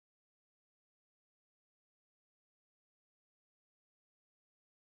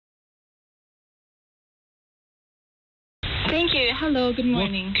Thank you. Hello, good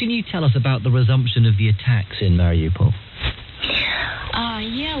morning. What can you tell us about the resumption of the attacks in Mariupol?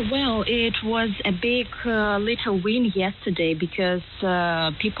 It was a big little win yesterday because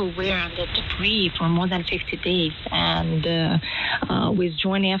people were under debris for more than 50 days. And with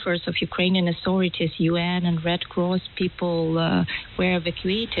joint efforts of Ukrainian authorities, UN and Red Cross, people were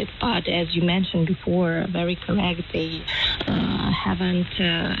evacuated. But as you mentioned before, very correct, they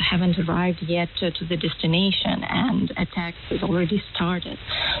haven't arrived yet to the destination, and attacks has already started.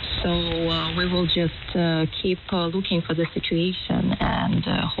 So we will just keep looking for the situation and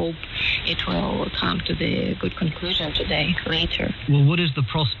hope it will come to the good conclusion later. Well, what is the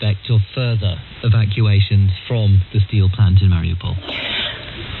prospect of further evacuations from the steel plant in Mariupol?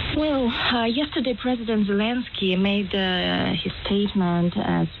 Well, yesterday President Zelensky made his statement,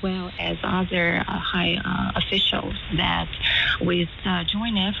 as well as other high officials, that with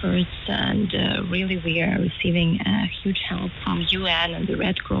joint efforts, and really we are receiving huge help from UN and the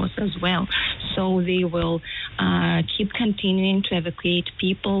Red Cross as well. So they will keep continuing to evacuate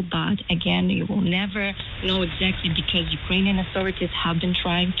people, but again, you will never know exactly, because Ukrainian authorities have been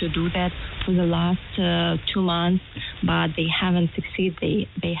trying to do that for the last 2 months, but they haven't succeeded.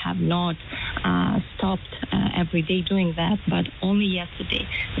 They have not stopped every day doing that, but only yesterday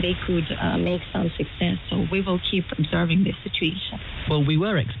they could make some success. So we will keep observing this situation. Well, we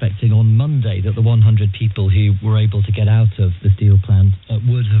were expecting on Monday that the 100 people who were able to get out of the steel plant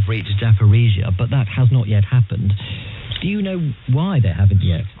would have reached Zaporizhia, but that has not yet happened. Do you know why they haven't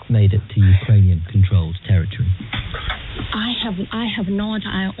yet made it to Ukrainian-controlled territory? I have not.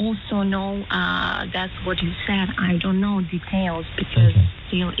 I also know that's what you said. I don't know details because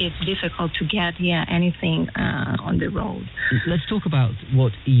still it's difficult to get anything on the road. Let's talk about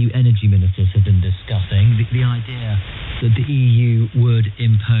what EU energy ministers have been discussing. The idea that the EU would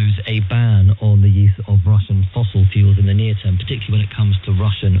impose a ban on the use of Russian fossil fuels in the near term, particularly when it comes to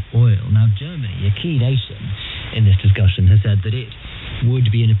Russian oil. Now, Germany, a key nation in this discussion, has said that it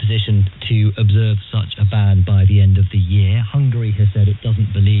would be in a position to observe such a ban by the end of the year. Hungary has said it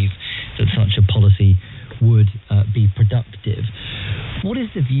doesn't believe that such a policy would be productive. What is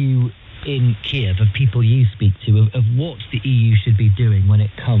the view in Kiev of people you speak to of what the EU should be doing when it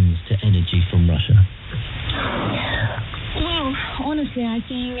comes to energy from Russia? Well, honestly, I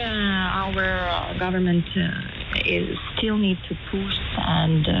think our government still needs to push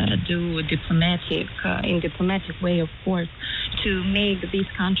and do in diplomatic way, of course, to make these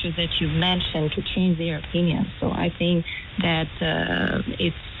countries that you mentioned to change their opinions. So I think that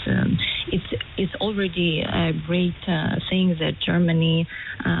it's already a great thing that Germany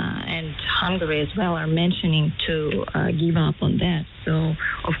and Hungary as well are mentioning to give up on that. So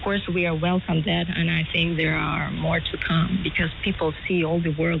of course we are welcome that, and I think there are more to come, because people see, all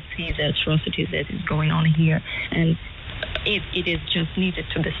the world sees the atrocities that is going on here, and it is just needed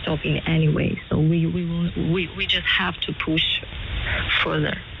to be stopped in any way. So we just have to push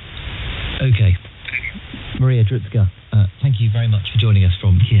further. Okay. Maria Drutska, thank you very much for joining us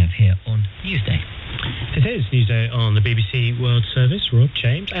from Kiev here on Newsday. It is Newsday on the BBC World Service. Rob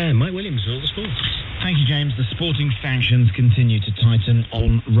James and Mike Williams with all the sports. Thank you, James. The sporting sanctions continue to tighten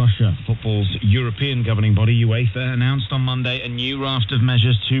on Russia. Football's European governing body, UEFA, announced on Monday a new raft of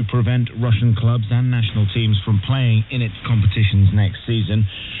measures to prevent Russian clubs and national teams from playing in its competitions next season.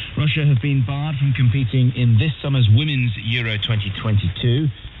 Russia have been barred from competing in this summer's Women's Euro 2022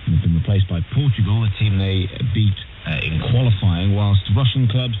 and have been replaced by Portugal, a team they beat in qualifying, whilst Russian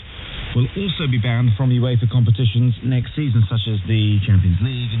clubs will also be banned from UEFA competitions next season, such as the Champions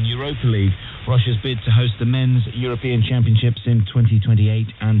League and Europa League. Russia's bid to host the Men's European Championships in 2028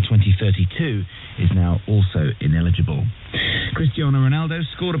 and 2032 is now also ineligible. Cristiano Ronaldo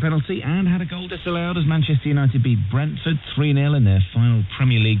scored a penalty and had a goal disallowed as Manchester United beat Brentford 3-0 in their final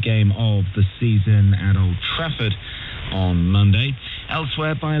Premier League game of the season at Old Trafford on Monday.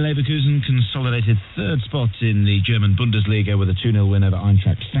 Elsewhere, Bayer Leverkusen consolidated third spot in the German Bundesliga with a 2-0 win over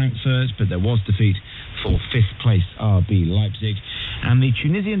Eintracht Frankfurt, but there was defeat for fifth place RB Leipzig. And the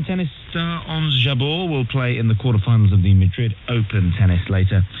Tunisian tennis star Ons Jabeur will play in the quarterfinals of the Madrid Open tennis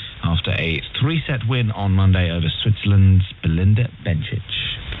later after a 3-set win on Monday over Switzerland's Belinda Bencic.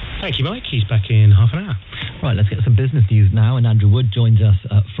 Thank you, Mike. He's back in half an hour. Right, let's get some business news now, and Andrew Wood joins us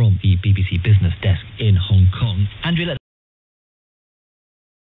from the BBC